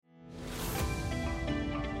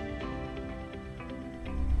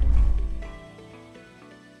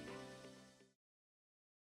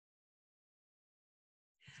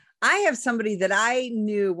I have somebody that I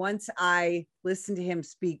knew once I listened to him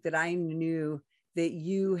speak that I knew that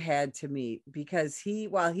you had to meet, because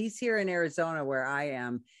while he's here in Arizona where I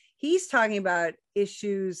am, he's talking about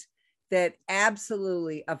issues that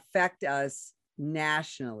absolutely affect us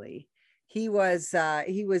nationally. He was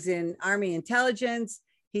in Army intelligence.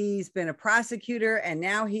 He's been a prosecutor, and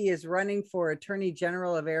now he is running for Attorney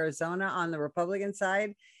General of Arizona on the Republican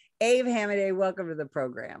side. Abe Hamadeh, welcome to the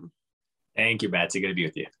program. Thank you, Betsy. Good to be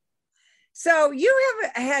with you. So you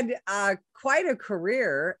have had quite a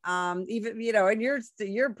career, even, and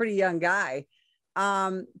you're a pretty young guy.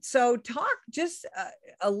 So talk just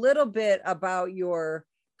a little bit about your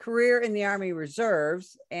career in the Army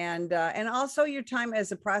Reserves and also your time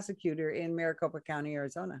as a prosecutor in Maricopa County,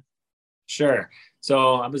 Arizona. Sure.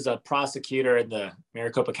 So I was a prosecutor in the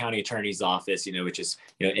Maricopa County Attorney's Office, which is,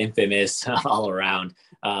 infamous all around.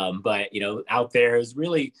 But, out there is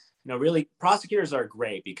really, really prosecutors are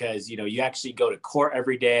great because, you actually go to court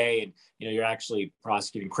every day and, you're actually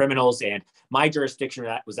prosecuting criminals. And my jurisdiction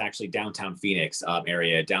was actually downtown Phoenix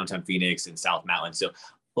area, downtown Phoenix and South Mountain. So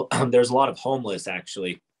there's a lot of homeless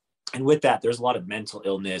actually. And with that, there's a lot of mental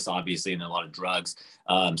illness, obviously, and a lot of drugs.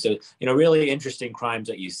 So, really interesting crimes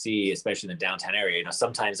that you see, especially in the downtown area.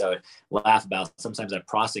 Sometimes I would laugh about, sometimes I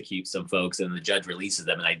prosecute some folks and the judge releases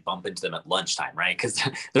them and I bump into them at lunchtime, right? Because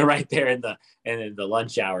they're right there in the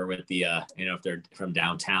lunch hour with the, if they're from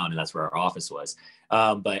downtown, and that's where our office was.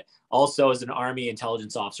 But also as an Army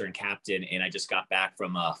intelligence officer and captain, and I just got back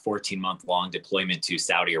from a 14-month-long deployment to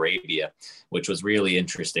Saudi Arabia, which was really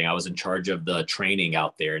interesting. I was in charge of the training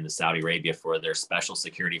out there in the Saudi Arabia for their special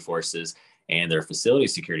security forces and their facility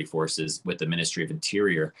security forces with the Ministry of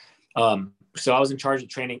Interior. So I was in charge of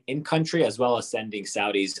training in country as well as sending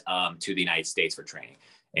Saudis to the United States for training.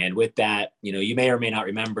 And with that, you may or may not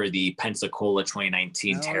remember the Pensacola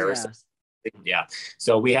 2019 terrorist. Yeah. Yeah.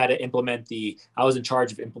 So we had to I was in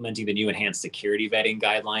charge of implementing the new enhanced security vetting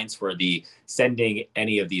guidelines for the sending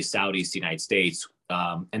any of these Saudis to the United States.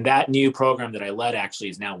 And that new program that I led actually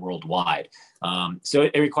is now worldwide. So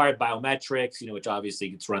it required biometrics, which obviously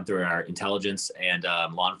gets run through our intelligence and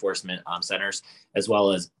law enforcement centers, as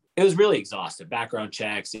well as it was really exhaustive background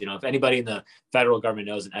checks. If anybody in the federal government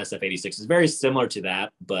knows, an SF-86 is very similar to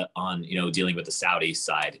that, but on, dealing with the Saudi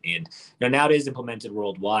side. And, nowadays implemented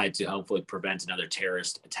worldwide to hopefully prevent another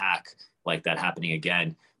terrorist attack like that happening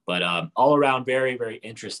again. But all around, very, very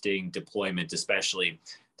interesting deployment, especially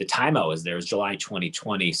the time I was there was July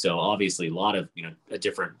 2020. So obviously a lot of, a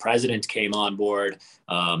different president came on board.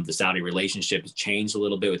 The Saudi relationship has changed a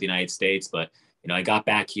little bit with the United States, but I got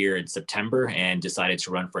back here in September and decided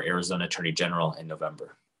to run for Arizona Attorney General in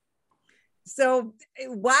November. So,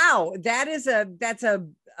 wow, that's a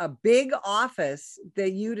big office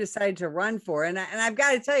that you decided to run for. And I've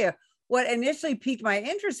got to tell you, what initially piqued my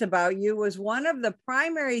interest about you was one of the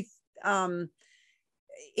primary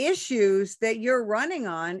issues that you're running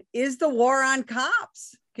on is the war on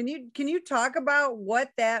cops. Can you talk about what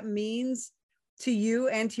that means to you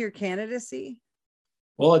and to your candidacy?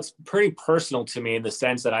 Well, it's pretty personal to me in the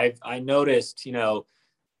sense that I noticed,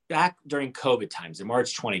 back during COVID times in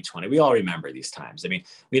March 2020, we all remember these times. I mean,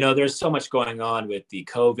 there's so much going on with the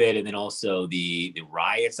COVID and then also the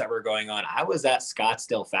riots that were going on. I was at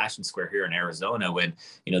Scottsdale Fashion Square here in Arizona when,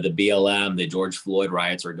 the BLM, the George Floyd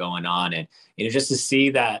riots were going on. And, just to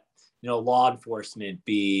see that, law enforcement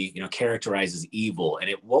be, characterized as evil.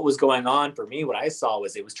 And what was going on for me, what I saw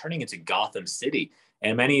was it was turning into Gotham City.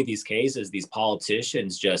 And in many of these cases, these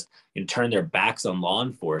politicians just turn their backs on law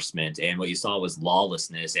enforcement. And what you saw was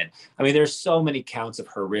lawlessness. And I mean, there's so many counts of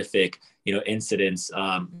horrific, incidents.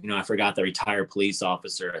 I forgot the retired police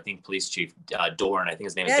officer, I think police chief Dorn, I think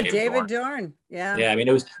his name is David Dorn. Yeah. Yeah. I mean,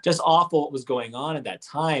 it was just awful what was going on at that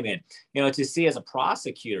time. And, to see as a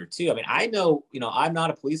prosecutor too, I mean, I know, I'm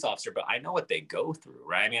not a police officer, but I know what they go through,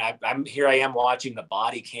 right? I mean, I'm here, I am watching the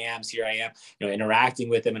body cams, here I am, interacting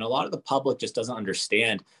with them. And a lot of the public just doesn't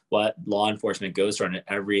understand what law enforcement goes through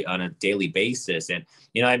on a daily basis. And,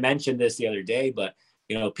 I mentioned this the other day, but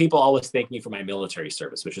people always thank me for my military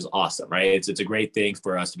service, which is awesome, right? It's a great thing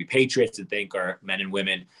for us to be patriots and thank our men and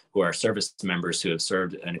women who are service members who have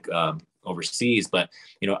served overseas. But,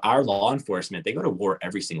 our law enforcement, they go to war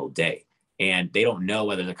every single day and they don't know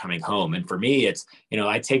whether they're coming home. And for me, it's,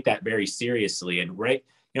 I take that very seriously. And right,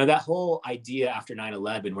 that whole idea after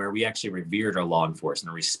 9/11 where we actually revered our law enforcement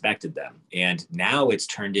and respected them. And now it's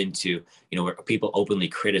turned into, where people openly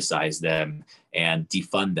criticize them and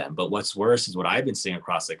defund them. But what's worse is what I've been seeing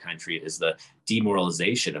across the country is the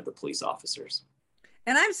demoralization of the police officers.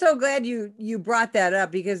 And I'm so glad you brought that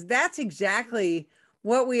up, because that's exactly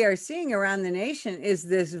what we are seeing around the nation is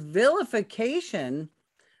this vilification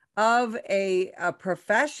of a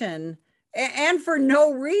profession, and for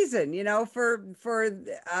no reason,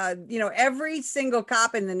 every single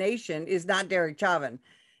cop in the nation is not Derek Chauvin.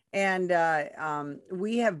 And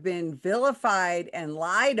we have been vilified and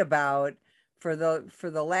lied about for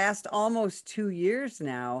the last almost 2 years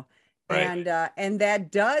now. Right. And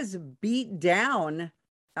that does beat down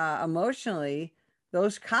emotionally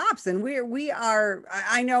those cops. And we are,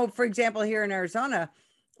 I know, for example, here in Arizona,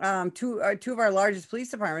 two of our largest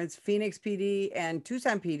police departments, Phoenix PD and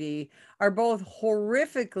Tucson PD, are both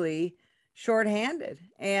horrifically shorthanded,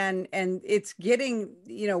 and it's getting,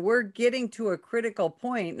 we're getting to a critical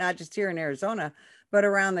point, not just here in Arizona, but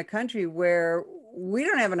around the country, where we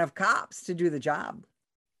don't have enough cops to do the job.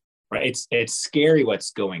 Right. It's scary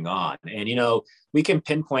what's going on. And, we can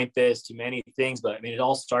pinpoint this to many things, but I mean, it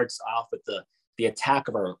all starts off with the attack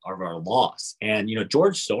of our laws. And,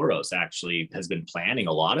 George Soros actually has been planning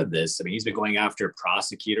a lot of this. I mean, he's been going after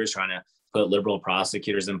prosecutors, trying to put liberal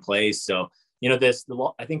prosecutors in place. So,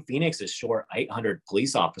 I think Phoenix is short 800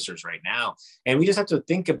 police officers right now. And we just have to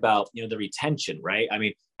think about, the retention, right? I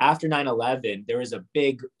mean, after 9/11, there was a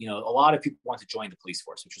big, a lot of people want to join the police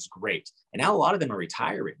force, which was great. And now a lot of them are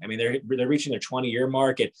retiring. I mean, they're reaching their 20-year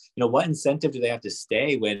mark. And, what incentive do they have to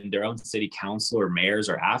stay when their own city council or mayors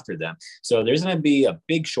are after them? So there's going to be a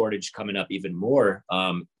big shortage coming up even more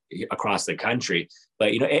across the country.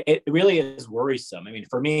 But, it really is worrisome. I mean,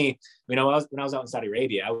 for me, when I was out in Saudi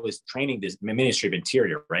Arabia, I was training this Ministry of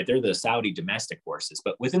Interior, right? They're the Saudi domestic forces,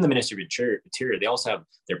 but within the Ministry of Interior, they also have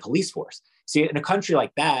their police force. See, in a country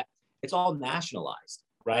like that, it's all nationalized,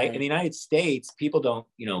 right? In the United States, people don't,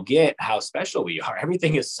 get how special we are.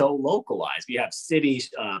 Everything is so localized. We have city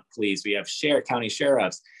police, we have county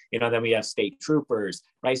sheriffs, then we have state troopers,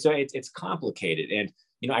 right? So it's complicated. And,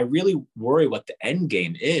 I really worry what the end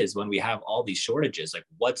game is when we have all these shortages. Like,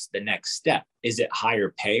 what's the next step? Is it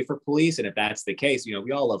higher pay for police? And if that's the case,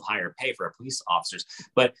 we all love higher pay for our police officers,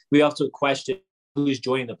 but we also question who's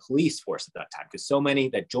joining the police force at that time, because so many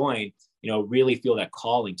that join, really feel that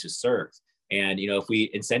calling to serve. And, if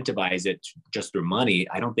we incentivize it just through money,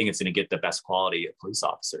 I don't think it's going to get the best quality of police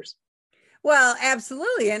officers. Well,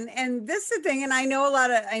 absolutely. And this is the thing. And I know a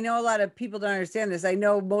lot of people don't understand this. I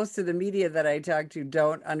know most of the media that I talk to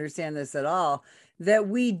don't understand this at all, that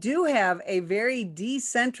we do have a very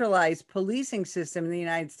decentralized policing system in the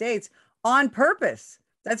United States on purpose.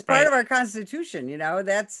 That's part of our Constitution.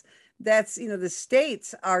 That's the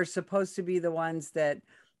states are supposed to be the ones that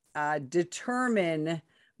determine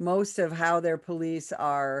most of how their police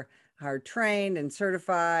are trained and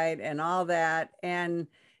certified and all that. And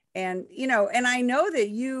I know that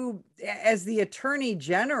you, as the Attorney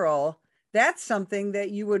General, that's something that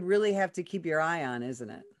you would really have to keep your eye on, isn't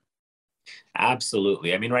it?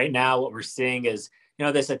 Absolutely. I mean, right now, what we're seeing is,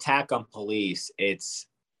 this attack on police, it's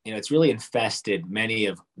really infested many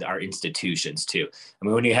of our institutions too. I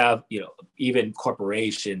mean, when you have, even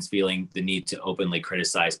corporations feeling the need to openly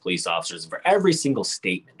criticize police officers for every single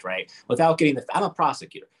statement, right? Without getting I'm a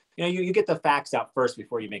prosecutor. You get the facts out first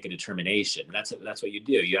before you make a determination. That's what you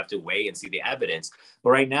do. You have to weigh and see the evidence.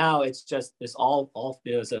 But right now, it's just this all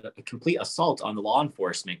is a complete assault on the law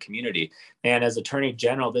enforcement community. And as Attorney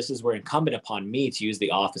General, this is where incumbent upon me to use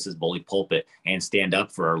the office as bully pulpit and stand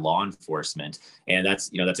up for our law enforcement. And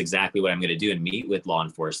that's exactly what I'm going to do, and meet with law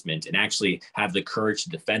enforcement and actually have the courage to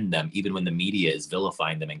defend them, even when the media is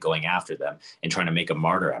vilifying them and going after them and trying to make a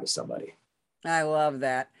martyr out of somebody. I love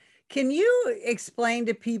that. Can you explain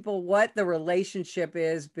to people what the relationship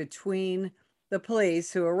is between the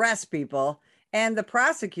police who arrest people and the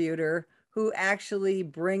prosecutor who actually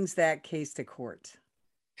brings that case to court?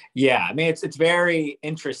 Yeah, I mean, it's very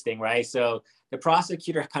interesting, right? So the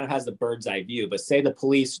prosecutor kind of has the bird's eye view, but say the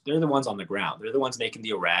police, they're the ones on the ground. They're the ones making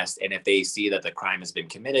the arrest. And if they see that the crime has been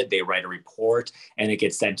committed, they write a report and it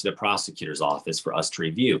gets sent to the prosecutor's office for us to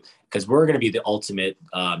review, because we're going to be the ultimate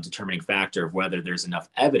determining factor of whether there's enough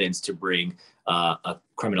evidence to bring a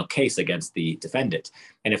criminal case against the defendant.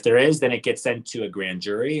 And if there is, then it gets sent to a grand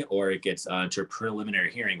jury, or it gets to a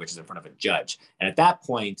preliminary hearing, which is in front of a judge. And at that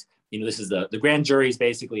point, this is the grand jury is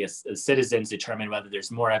basically as citizens determine whether there's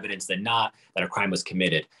more evidence than not that a crime was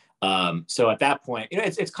committed. So at that point,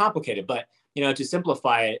 it's complicated, but, to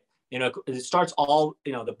simplify it, it starts all,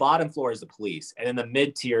 the bottom floor is the police, and then the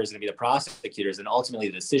mid tier is going to be the prosecutors. And ultimately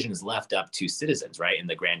the decision is left up to citizens, right? In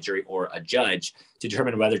the grand jury or a judge to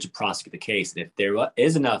determine whether to prosecute the case. And if there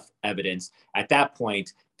is enough evidence at that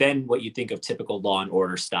point, then what you think of typical Law and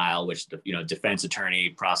Order style, which, defense attorney,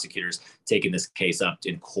 prosecutors taking this case up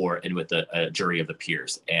in court and with a jury of the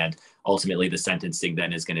peers. And ultimately the sentencing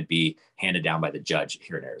then is going to be handed down by the judge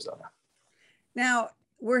here in Arizona. Now,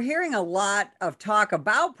 we're hearing a lot of talk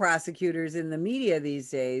about prosecutors in the media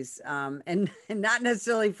these days, and not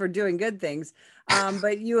necessarily for doing good things.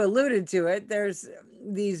 But you alluded to it. There's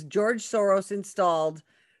these George Soros installed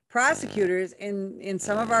prosecutors in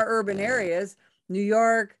some of our urban areas: New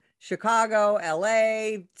York, Chicago,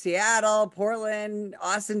 LA, Seattle, Portland,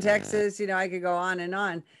 Austin, Texas. You know, I could go on and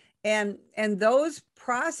on. And those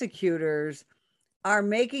prosecutors are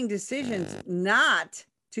making decisions not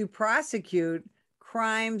to prosecute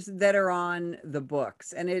crimes that are on the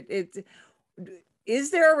books. And it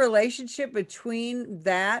is there a relationship between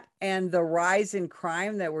that and the rise in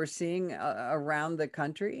crime that we're seeing around the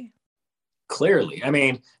country? Clearly, I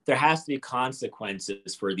mean, there has to be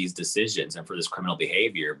consequences for these decisions and for this criminal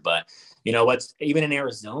behavior. But you know what's, even in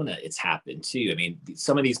Arizona, it's happened too. I mean,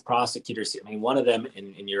 some of these prosecutors, I mean, one of them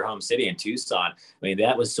in your home city in Tucson, I mean,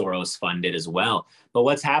 that was Soros funded as well. But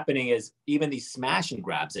what's happening is even these smash and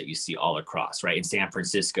grabs that you see all across, right? In San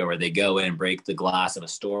Francisco, where they go in and break the glass of a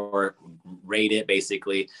store, raid it,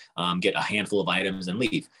 basically, get a handful of items and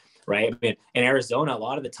leave. Right. I mean, in Arizona, a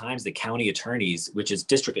lot of the times the county attorneys, which is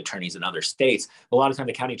district attorneys in other states, a lot of times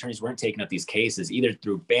the county attorneys weren't taking up these cases either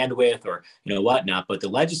through bandwidth or, you know, whatnot. But the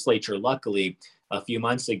legislature, luckily, a few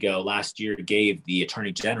months ago, last year, gave the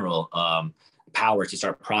attorney general power to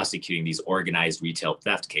start prosecuting these organized retail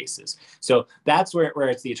theft cases. So that's where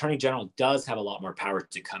it's the attorney general does have a lot more power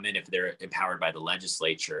to come in if they're empowered by the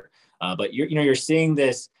legislature. But you're seeing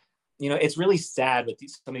this, you know, it's really sad with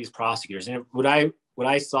some of these prosecutors. And what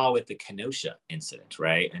I saw with the Kenosha incident,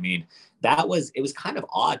 right? I mean, it was kind of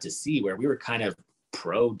odd to see where we were kind of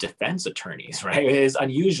pro defense attorneys, right? It is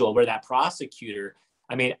unusual where that prosecutor,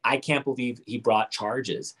 I mean, I can't believe he brought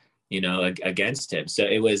charges, you know, against him. So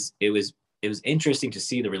it was interesting to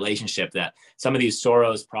see the relationship that some of these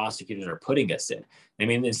Soros prosecutors are putting us in. I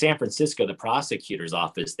mean, in San Francisco, the prosecutor's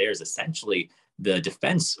office there is essentially the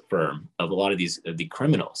defense firm of a lot of the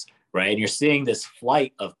criminals. Right. And you're seeing this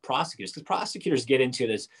flight of prosecutors, because prosecutors get into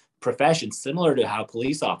this profession similar to how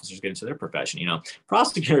police officers get into their profession. You know,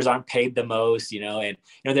 prosecutors aren't paid the most, you know, and,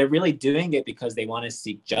 you know, they're really doing it because they want to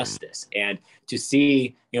seek justice. And to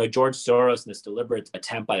see, you know, George Soros and this deliberate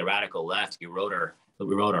attempt by the radical left, we wrote our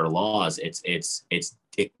laws. It's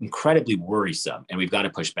incredibly worrisome, and we've got to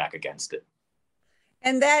push back against it.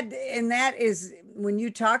 And that is, when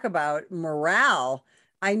you talk about morale,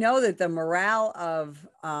 I know that the morale of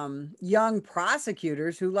young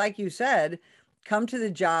prosecutors who, like you said, come to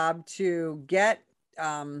the job to get,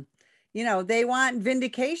 you know, they want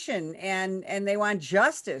vindication and they want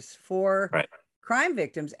justice for right. crime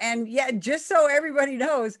victims. And yet, just so everybody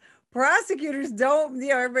knows, prosecutors don't, you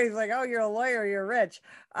know, everybody's like, oh, you're a lawyer, you're rich.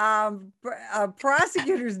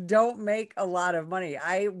 Prosecutors don't make a lot of money.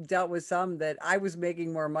 I dealt with some that I was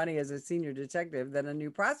making more money as a senior detective than a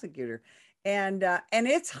new prosecutor. And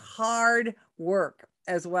it's hard work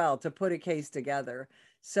as well to put a case together.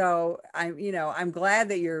 So I'm glad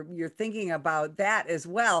that you're thinking about that as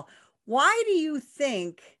well. Why do you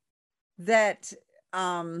think that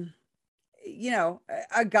a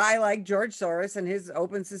guy like George Soros and his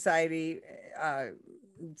Open Society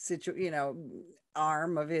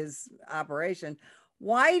arm of his operation,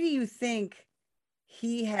 why do you think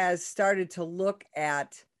he has started to look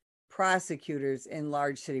at prosecutors in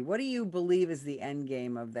large city? What do you believe is the end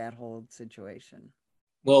game of that whole situation?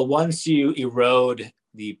 Well, once you erode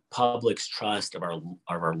the public's trust of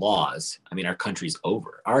our laws, I mean, our country's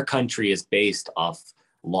over. Our country is based off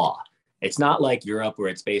law. It's not like Europe where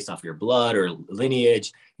it's based off your blood or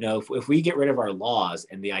lineage. You know, if we get rid of our laws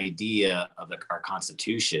and the idea of our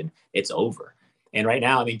Constitution, it's over. And right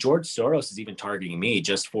now, I mean, George Soros is even targeting me.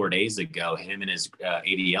 Just 4 days ago, him and his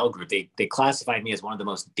ADL group, they classified me as one of the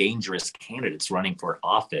most dangerous candidates running for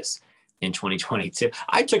office in 2022.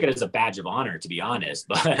 I took it as a badge of honor, to be honest.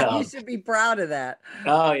 But you should be proud of that.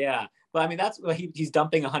 Oh yeah, but I mean, that's what he's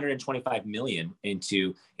dumping 125 million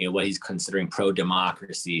into, you know, what he's considering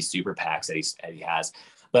pro-democracy super PACs that he has.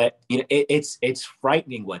 But you know, it's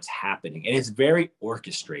frightening what's happening, and it's very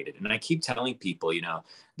orchestrated. And I keep telling people, you know,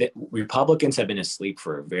 that Republicans have been asleep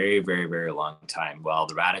for a very, very, very long time, while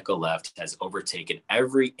the radical left has overtaken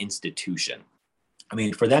every institution. I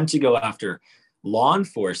mean, for them to go after law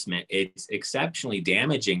enforcement, it's exceptionally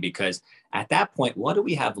damaging, because at that point, what do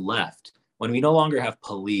we have left when we no longer have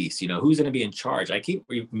police? You know, who's going to be in charge? I keep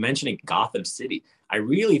mentioning Gotham City. I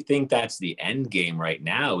really think that's the end game right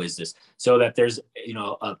now, is this, so that there's, you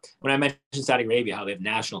know, when I mentioned Saudi Arabia, how they have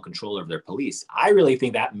national control over their police, I really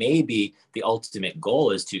think that may be the ultimate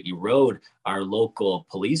goal, is to erode our local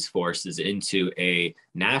police forces into a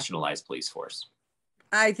nationalized police force.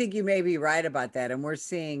 I think you may be right about that. And we're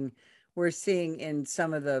seeing we're seeing in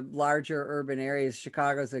some of the larger urban areas.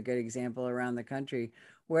 Chicago's a good example around the country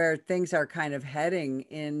where things are kind of heading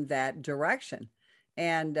in that direction.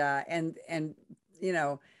 And you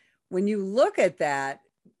know, when you look at that,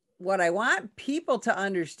 what I want people to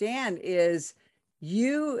understand is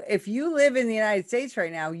if you live in the United States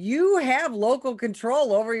right now, you have local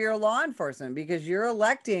control over your law enforcement because you're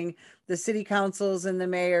electing the city councils and the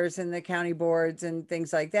mayors and the county boards and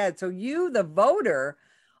things like that. So you, the voter,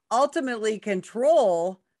 ultimately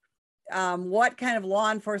control what kind of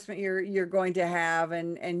law enforcement you're going to have,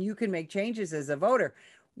 and you can make changes as a voter.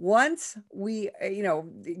 Once we,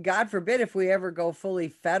 God forbid if we ever go fully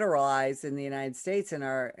federalized in the United States in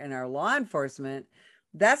our law enforcement,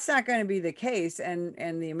 that's not going to be the case,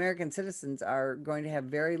 and the American citizens are going to have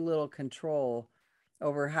very little control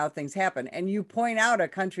over how things happen. And you point out a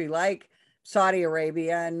country like Saudi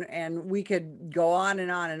Arabia, and we could go on and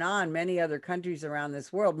on and on. Many other countries around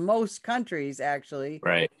this world, most countries actually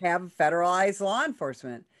have federalized law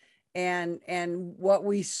enforcement. And what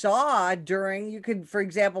we saw during, you could, for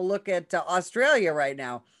example, look at Australia right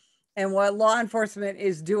now, and what law enforcement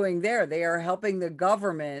is doing there. They are helping the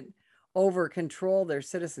government over control their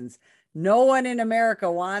citizens. No one in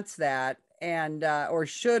America wants that, and or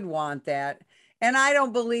should want that. And I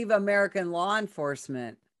don't believe American law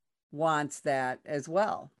enforcement wants that as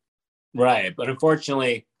well. Right. But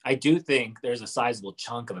unfortunately, I do think there's a sizable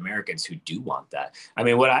chunk of Americans who do want that. I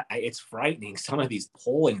mean, it's frightening. Some of these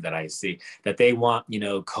polling that I see that they want,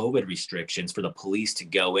 COVID restrictions for the police to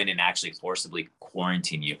go in and actually forcibly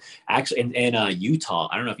quarantine you. Actually, in Utah,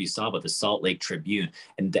 I don't know if you saw, but the Salt Lake Tribune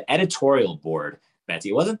and the editorial board, Betsy,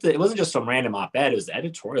 it wasn't just some random op-ed. It was the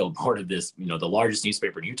editorial board of this, the largest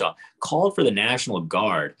newspaper in Utah, called for the National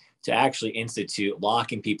Guard to actually institute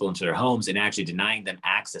locking people into their homes and actually denying them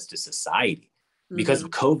access to society because of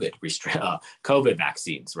COVID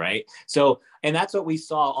vaccines, right? So, and that's what we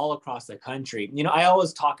saw all across the country. I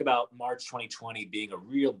always talk about March 2020 being a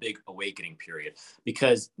real big awakening period,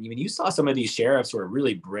 because you saw some of these sheriffs who are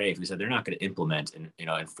really brave, who said they're not going to implement and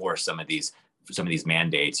enforce some of these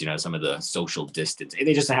mandates, some of the social distance.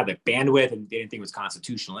 They just have the bandwidth, and they didn't think it was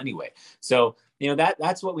constitutional anyway. So,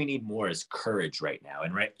 that's what we need more, is courage right now.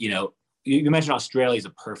 And you mentioned Australia is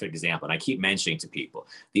a perfect example, and I keep mentioning to people,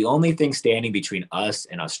 the only thing standing between us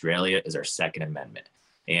and Australia is our Second Amendment.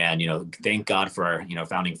 And, thank God for our,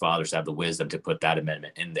 founding fathers to have the wisdom to put that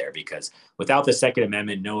amendment in there, because without the Second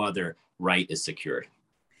Amendment, no other right is secured.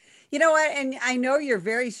 You know what? And I know you're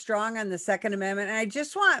very strong on the Second Amendment, and I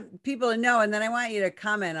just want people to know, and then I want you to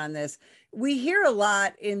comment on this. We hear a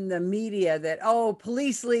lot in the media that,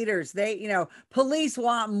 police leaders, police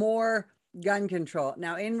want more gun control.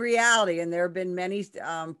 Now, in reality, and there have been many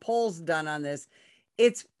polls done on this,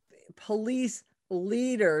 it's police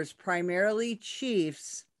leaders, primarily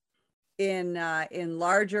chiefs in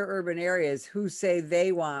larger urban areas, who say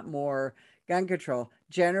they want more gun control.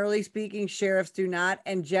 Generally speaking, sheriffs do not.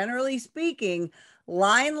 And generally speaking,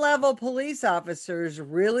 line level police officers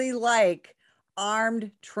really like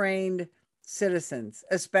armed, trained citizens,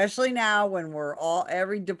 especially now when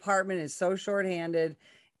every department is so shorthanded,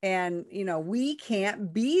 and we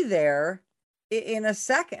can't be there in a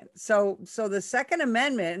second. So the Second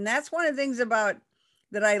Amendment, and that's one of the things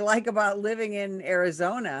that I like about living in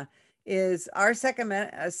Arizona, is our Second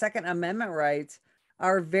Amendment rights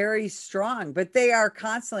are very strong, but they are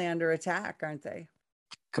constantly under attack, aren't they?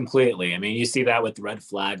 Completely. I mean, you see that with red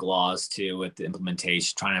flag laws too, with the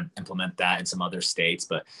implementation, trying to implement that in some other states.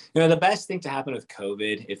 But, the best thing to happen with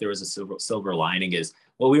COVID, if there was a silver lining, is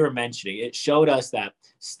what we were mentioning. It showed us that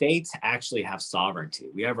states actually have sovereignty.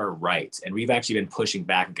 We have our rights, and we've actually been pushing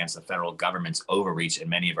back against the federal government's overreach in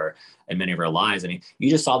many of our lives. I mean, you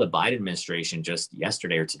just saw the Biden administration just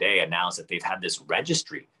yesterday or today announce that they've had this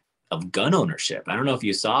registry of gun ownership. I don't know if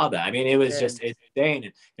you saw that. I mean, it was just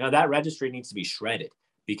insane. And, that registry needs to be shredded,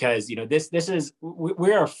 because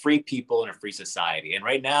we're a free people in a free society. And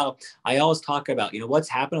right now, I always talk about what's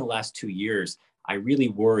happened in the last 2 years. I really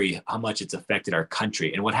worry how much it's affected our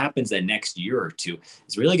country, and what happens the next year or two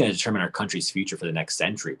is really going to determine our country's future for the next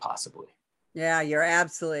century, possibly. Yeah, you're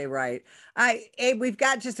absolutely right. Abe, we've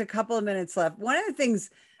got just a couple of minutes left. One of the things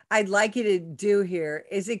I'd like you to do here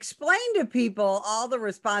is explain to people all the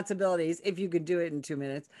responsibilities, if you could do it in 2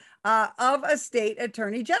 minutes, of a state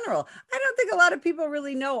attorney general. I don't think a lot of people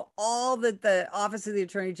really know all that the Office of the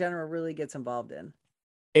Attorney General really gets involved in.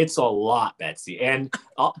 It's a lot, Betsy. And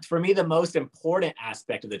for me, the most important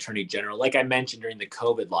aspect of the Attorney General, like I mentioned during the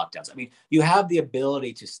COVID lockdowns, I mean, you have the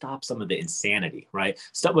ability to stop some of the insanity, right?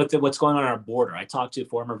 Stop with what's going on our border. I talked to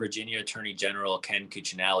former Virginia Attorney General Ken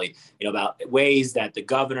Cuccinelli, about ways that the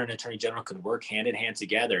governor and Attorney General could work hand in hand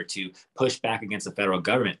together to push back against the federal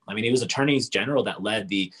government. I mean, he was Attorney General that led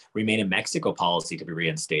the Remain in Mexico policy to be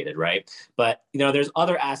reinstated, right? But, there's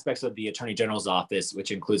other aspects of the Attorney General's office,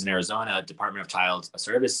 which includes in Arizona, Department of Child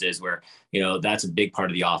Services, where, that's a big part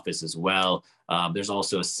of the office as well. There's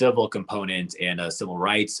also a civil component and a civil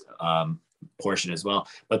rights portion as well.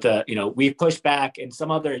 But we've pushed back, and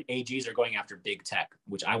some other AGs are going after big tech,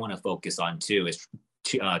 which I want to focus on too, is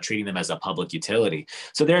treating them as a public utility.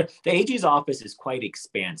 So the AG's office is quite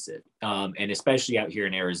expansive, and especially out here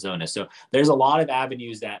in Arizona. So there's a lot of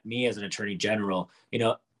avenues that me as an Attorney General,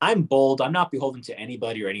 I'm bold. I'm not beholden to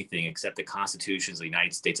anybody or anything except the constitutions of the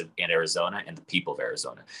United States and Arizona and the people of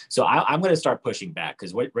Arizona. So I'm going to start pushing back,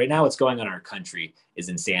 because right now what's going on in our country is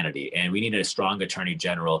insanity. And we need a strong Attorney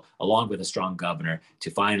General along with a strong governor to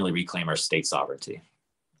finally reclaim our state sovereignty.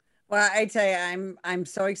 Well, I tell you, I'm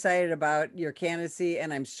so excited about your candidacy,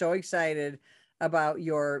 and I'm so excited about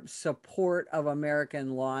your support of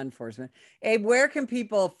American law enforcement. Abe, where can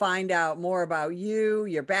people find out more about you,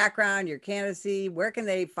 your background, your candidacy? Where can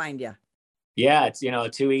they find you? Yeah, it's,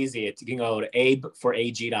 too easy. You can go to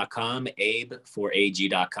abeforag.com,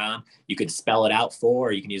 abeforag.com. You could spell it out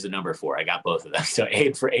or you can use the number 4. I got both of them. So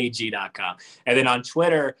abeforag.com. And then on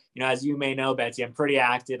Twitter, as you may know, Betsy, I'm pretty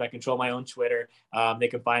active. I control my own Twitter. They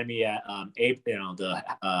can find me at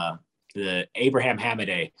the Abraham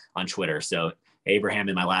Hamadeh on Twitter. So Abraham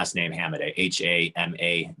and my last name, Hamadeh,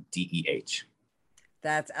 Hamadeh.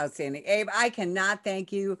 That's outstanding. Abe, I cannot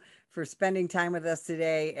thank you for spending time with us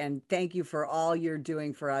today. And thank you for all you're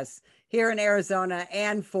doing for us here in Arizona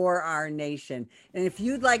and for our nation. And if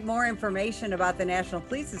you'd like more information about the National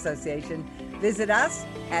Police Association, visit us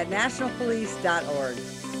at nationalpolice.org.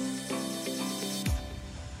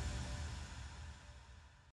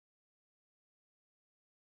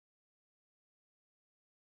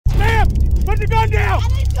 Sam, put the gun down!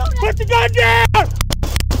 Put the gun down!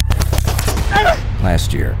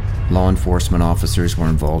 Last year, law enforcement officers were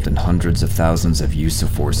involved in hundreds of thousands of use of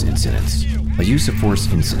force incidents. A use of force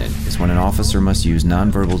incident is when an officer must use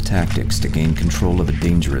nonverbal tactics to gain control of a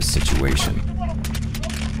dangerous situation.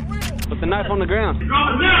 Put the knife on the ground.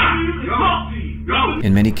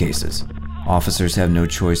 In many cases, officers have no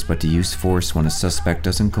choice but to use force when a suspect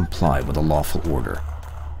doesn't comply with a lawful order.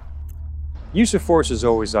 Use of force is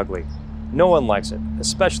always ugly. No one likes it,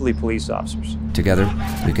 especially police officers. Together,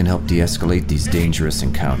 we can help de-escalate these dangerous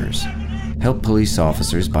encounters. Help police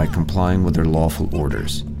officers by complying with their lawful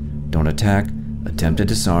orders. Don't attack, attempt to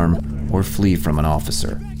disarm, or flee from an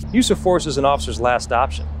officer. Use of force is an officer's last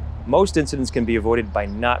option. Most incidents can be avoided by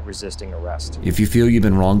not resisting arrest. If you feel you've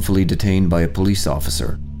been wrongfully detained by a police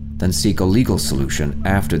officer, then seek a legal solution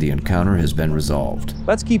after the encounter has been resolved.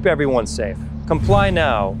 Let's keep everyone safe. Comply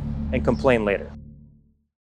now and complain later.